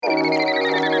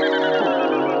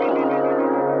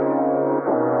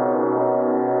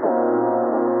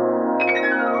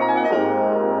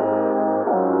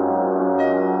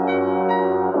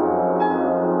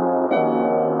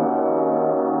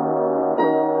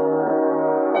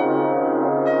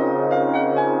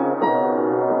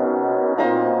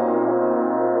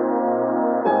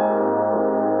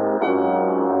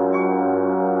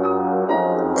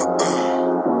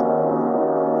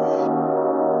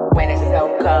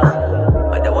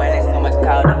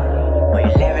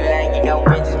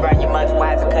you're much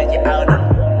wiser cause you're older.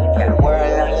 You got the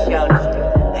world on your shoulders,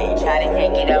 and you try to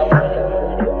take it over.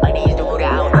 Money is the root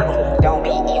of all evil. Don't be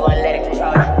evil and let it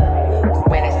control you. Cause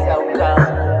when it's so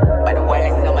cold, but the world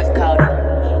is so much colder.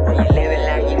 When you live it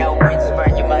like you know bridges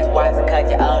burn, you're much wiser cause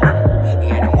you're older. You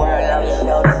got the world on your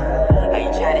shoulders, and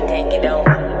you try to take it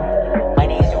over.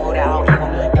 Money is the root of all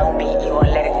evil. Don't be evil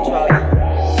and let it control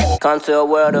you. Come to a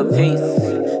world of peace.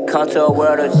 Come to a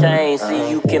world of change. See,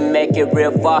 you can make it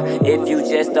real far if you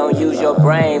just don't use your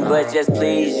brain. But just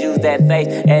please use that faith,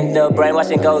 and the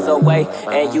brainwashing goes away.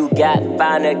 And you got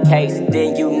find a case,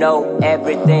 then you know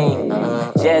everything.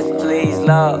 Just please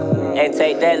love. And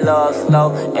take that love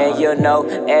slow, and you'll know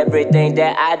everything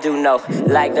that I do know.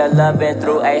 Like the loving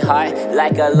through a heart,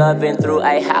 like a loving through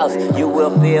a house. You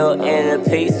will feel inner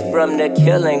peace from the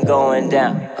killing going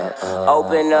down.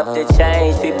 Open up the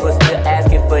change, people still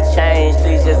asking for change.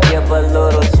 Please just give a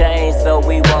little change so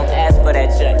we won't ask for that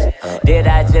change. Did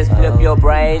I just flip your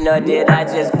brain, or did I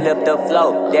just flip the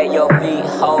flow that your feet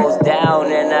holds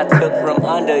down and I took from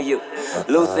under you?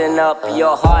 Loosen up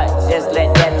your heart, just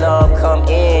let that love come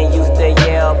in. Used to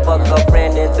yell, fuck a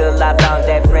friend until I found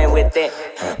that friend within.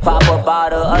 Pop a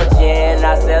bottle of gin,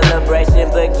 our celebration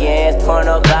begins. Torn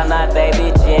up by my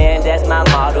baby gin, that's my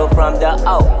motto from the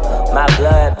O. My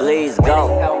blood bleeds go.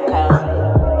 When it's so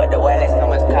cold, but the world is so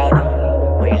much colder.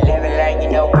 When you living like you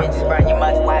know bridges burn, you're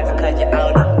much wiser cause you're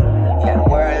older. You got the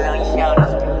world on your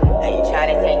shoulders, and you try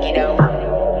to take it over.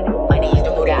 Money is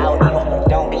the root of all evil.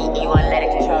 Don't be evil and let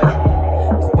it control you.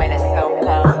 Cause when it's so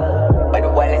cold, but the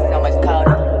world is so much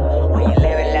colder. When you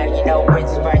living like you know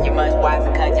bridges burn, you're much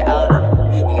wiser cause you're older.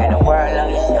 You got the world on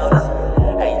your shoulders,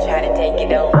 and you try to take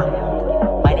it over.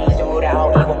 Money is the root of all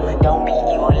evil. Don't be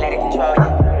evil and let it control you.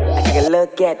 Take a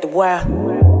look at the world,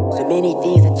 so many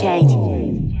things are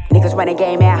changing. Niggas run a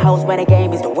game, hoes run a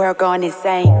game, is the world going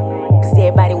insane? Cause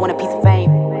everybody want a piece of fame,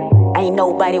 ain't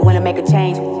nobody wanna make a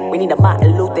change. We need a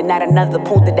Martin Luther, not another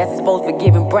Punta that's supposed to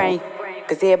give him brain.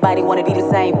 Cause everybody wanna be the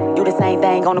same, do the same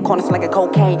thing on the corner like a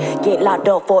cocaine. Get locked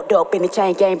up, fucked up in the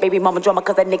chain gang. Baby mama drama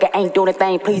cause that nigga ain't doing a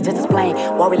thing. Please just explain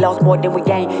why we lost more than we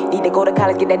gained. Need to go to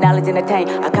college, get that knowledge and attain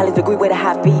a college degree with a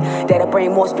high fee that'll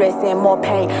bring more stress and more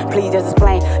pain. Please just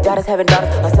explain. Daughters having daughters,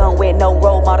 a son with no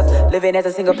role models. Living as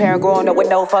a single parent, growing up with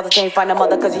no father. Can't find a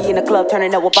mother cause she in the club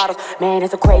turning up with bottles. Man,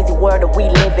 it's a crazy world that we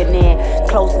living in.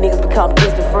 Close niggas become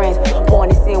distant friends. Born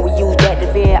in sin, we use that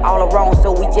to vent. All wrong,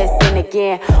 so we just sin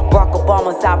again. Barack Obama's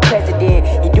our president.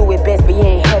 He do it best, but he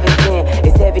ain't heaven sent.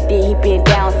 It's evident he been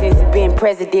down since he been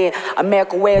president.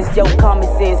 America, where's your common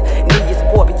sense? Need your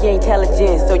support, but your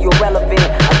intelligence, so you're relevant.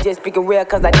 I'm just speaking real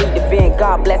cause I need to vent.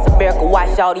 God bless America,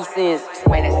 wash all these sins.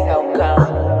 When it's so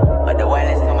cold, but the world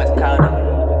is so much colder.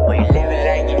 When you living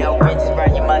like you know bridges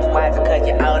burn, you're much wiser cause